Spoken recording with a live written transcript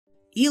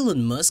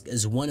Elon Musk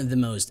is one of the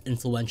most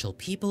influential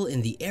people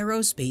in the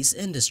aerospace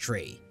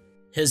industry.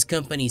 His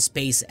company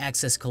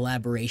SpaceX's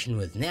collaboration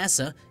with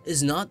NASA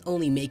is not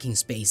only making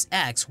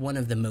SpaceX one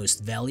of the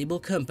most valuable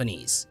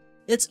companies,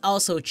 it's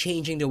also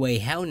changing the way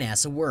how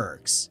NASA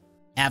works.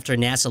 After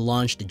NASA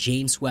launched the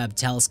James Webb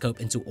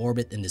Telescope into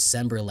orbit in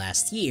December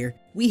last year,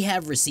 we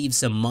have received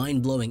some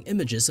mind-blowing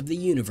images of the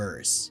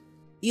universe.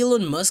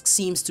 Elon Musk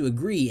seems to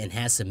agree and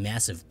has some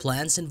massive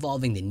plans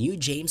involving the new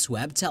James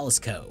Webb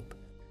Telescope.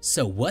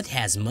 So what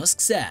has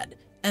Musk said,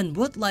 and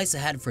what lies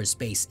ahead for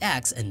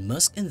SpaceX and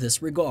Musk in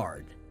this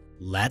regard?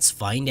 Let's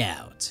find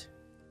out.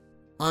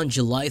 On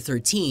July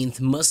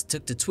 13th, Musk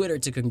took to Twitter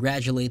to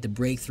congratulate the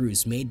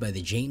breakthroughs made by the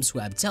James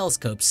Webb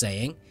Telescope,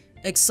 saying,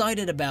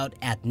 "Excited about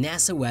at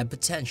NASA Webb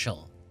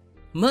potential."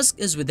 Musk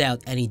is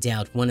without any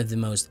doubt one of the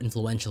most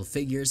influential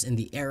figures in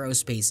the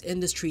aerospace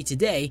industry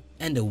today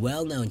and a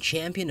well-known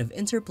champion of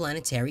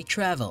interplanetary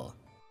travel.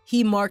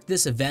 He marked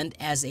this event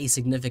as a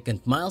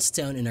significant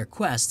milestone in our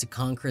quest to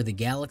conquer the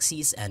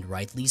galaxies, and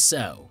rightly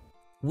so.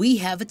 We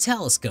have a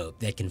telescope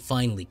that can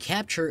finally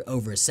capture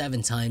over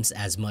 7 times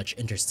as much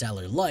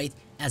interstellar light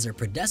as our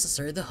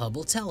predecessor, the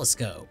Hubble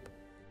telescope.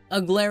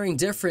 A glaring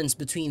difference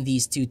between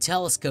these two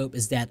telescopes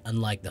is that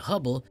unlike the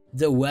Hubble,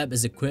 the Webb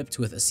is equipped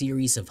with a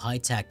series of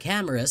high-tech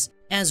cameras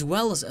as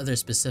well as other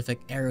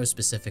specific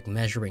aerospecific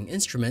measuring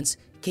instruments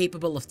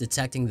capable of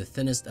detecting the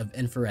thinnest of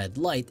infrared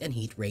light and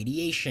heat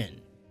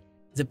radiation.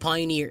 The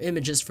pioneer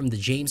images from the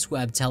James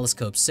Webb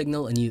Telescope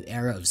signal a new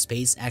era of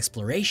space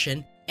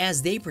exploration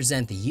as they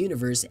present the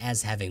universe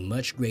as having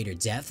much greater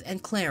depth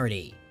and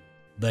clarity.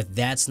 But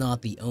that's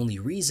not the only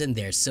reason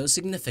they're so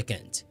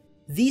significant.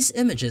 These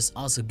images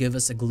also give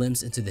us a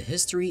glimpse into the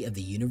history of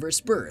the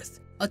universe's birth,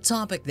 a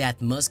topic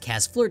that Musk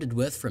has flirted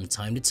with from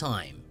time to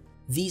time.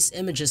 These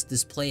images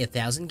display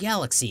 1,000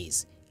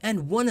 galaxies,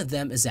 and one of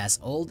them is as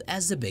old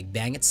as the Big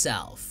Bang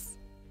itself.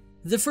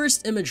 The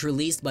first image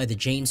released by the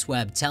James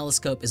Webb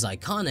Telescope is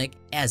iconic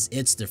as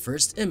it's the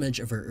first image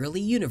of our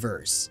early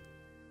universe.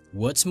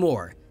 What's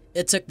more,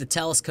 it took the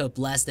telescope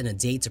less than a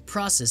day to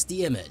process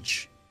the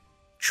image.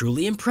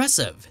 Truly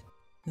impressive!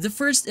 The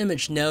first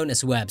image, known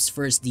as Webb's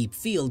first deep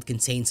field,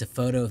 contains a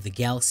photo of the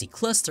galaxy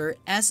cluster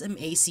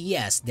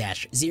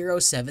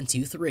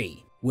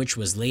SMACS-0723, which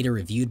was later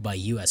reviewed by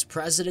US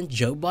President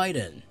Joe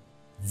Biden.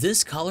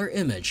 This color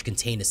image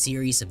contained a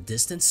series of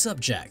distant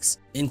subjects,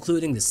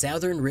 including the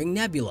Southern Ring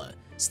Nebula,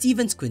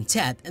 Stephan's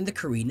Quintet, and the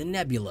Carina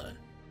Nebula.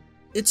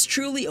 It's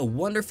truly a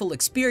wonderful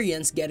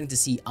experience getting to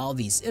see all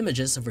these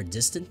images of our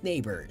distant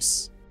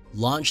neighbors.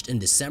 Launched in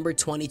December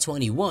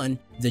 2021,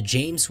 the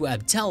James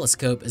Webb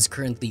Telescope is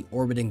currently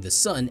orbiting the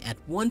Sun at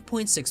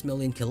 1.6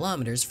 million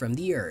kilometers from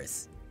the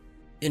Earth.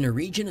 In a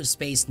region of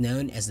space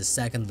known as the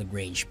Second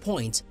Lagrange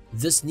Point,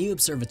 this new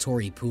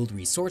observatory pooled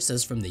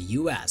resources from the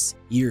US,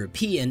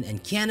 European,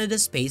 and Canada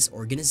space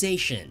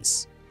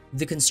organizations.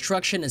 The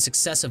construction and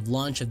successive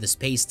launch of the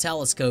Space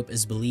Telescope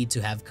is believed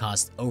to have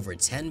cost over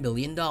 $10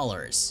 billion.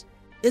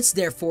 It's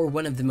therefore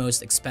one of the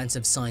most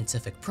expensive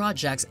scientific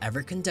projects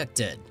ever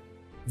conducted.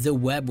 The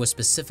Webb was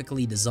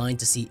specifically designed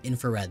to see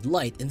infrared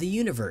light in the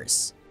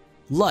universe.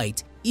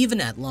 Light, even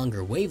at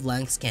longer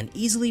wavelengths, can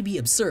easily be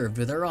observed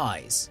with our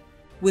eyes.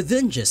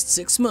 Within just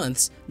 6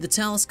 months, the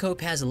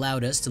telescope has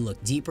allowed us to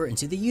look deeper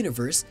into the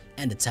universe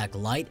and detect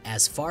light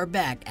as far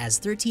back as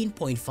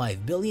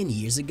 13.5 billion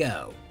years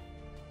ago.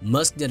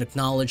 Musk did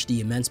acknowledge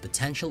the immense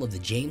potential of the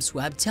James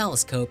Webb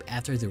Telescope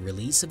after the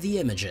release of the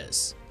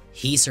images.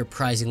 He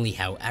surprisingly,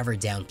 however,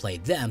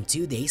 downplayed them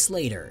 2 days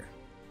later.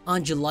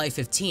 On July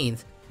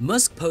 15th,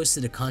 Musk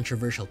posted a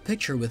controversial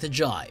picture with a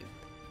jibe.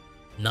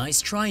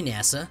 "Nice try,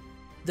 NASA."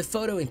 The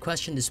photo in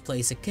question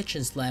displays a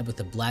kitchen slab with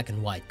a black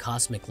and white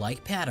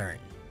cosmic-like pattern.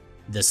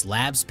 The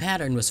slab's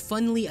pattern was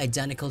funnily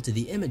identical to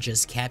the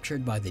images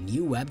captured by the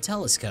new Webb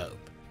Telescope.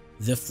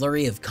 The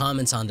flurry of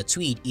comments on the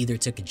tweet either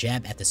took a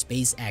jab at the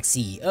SpaceX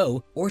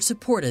CEO or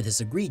supported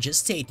his egregious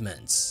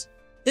statements.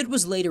 It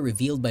was later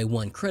revealed by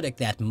one critic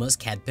that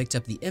Musk had picked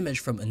up the image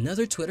from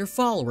another Twitter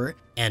follower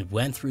and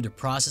went through the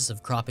process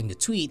of cropping the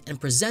tweet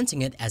and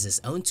presenting it as his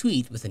own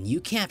tweet with a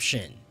new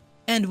caption.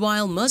 And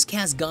while Musk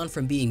has gone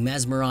from being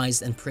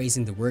mesmerized and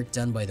praising the work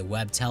done by the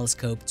Webb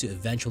Telescope to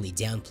eventually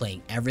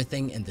downplaying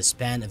everything in the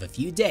span of a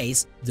few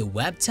days, the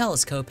Webb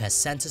Telescope has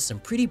sent us some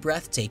pretty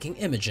breathtaking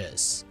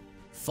images.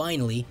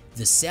 Finally,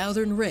 the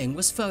Southern Ring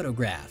was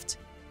photographed.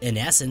 In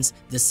essence,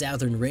 the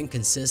Southern Ring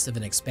consists of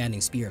an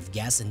expanding sphere of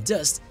gas and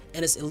dust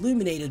and is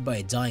illuminated by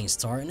a dying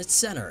star in its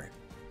center.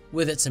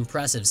 With its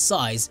impressive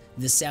size,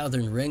 the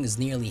Southern Ring is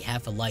nearly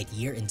half a light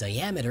year in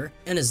diameter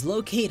and is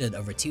located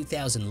over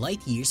 2,000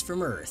 light years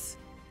from Earth.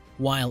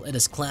 While it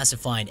is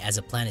classified as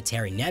a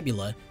planetary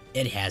nebula,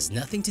 it has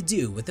nothing to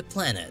do with the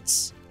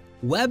planets.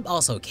 Webb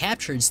also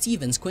captured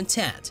Stephan's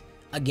Quintet,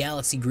 a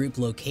galaxy group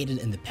located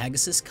in the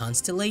Pegasus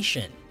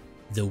constellation.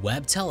 The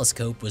Webb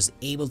Telescope was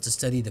able to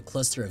study the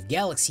cluster of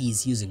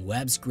galaxies using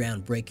Webb's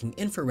groundbreaking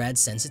infrared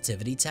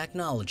sensitivity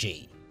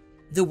technology.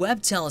 The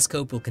Webb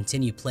Telescope will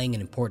continue playing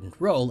an important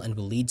role and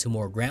will lead to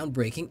more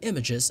groundbreaking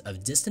images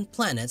of distant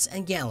planets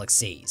and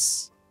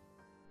galaxies.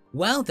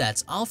 Well,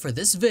 that's all for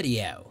this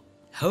video.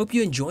 Hope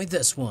you enjoyed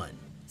this one.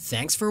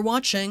 Thanks for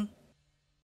watching.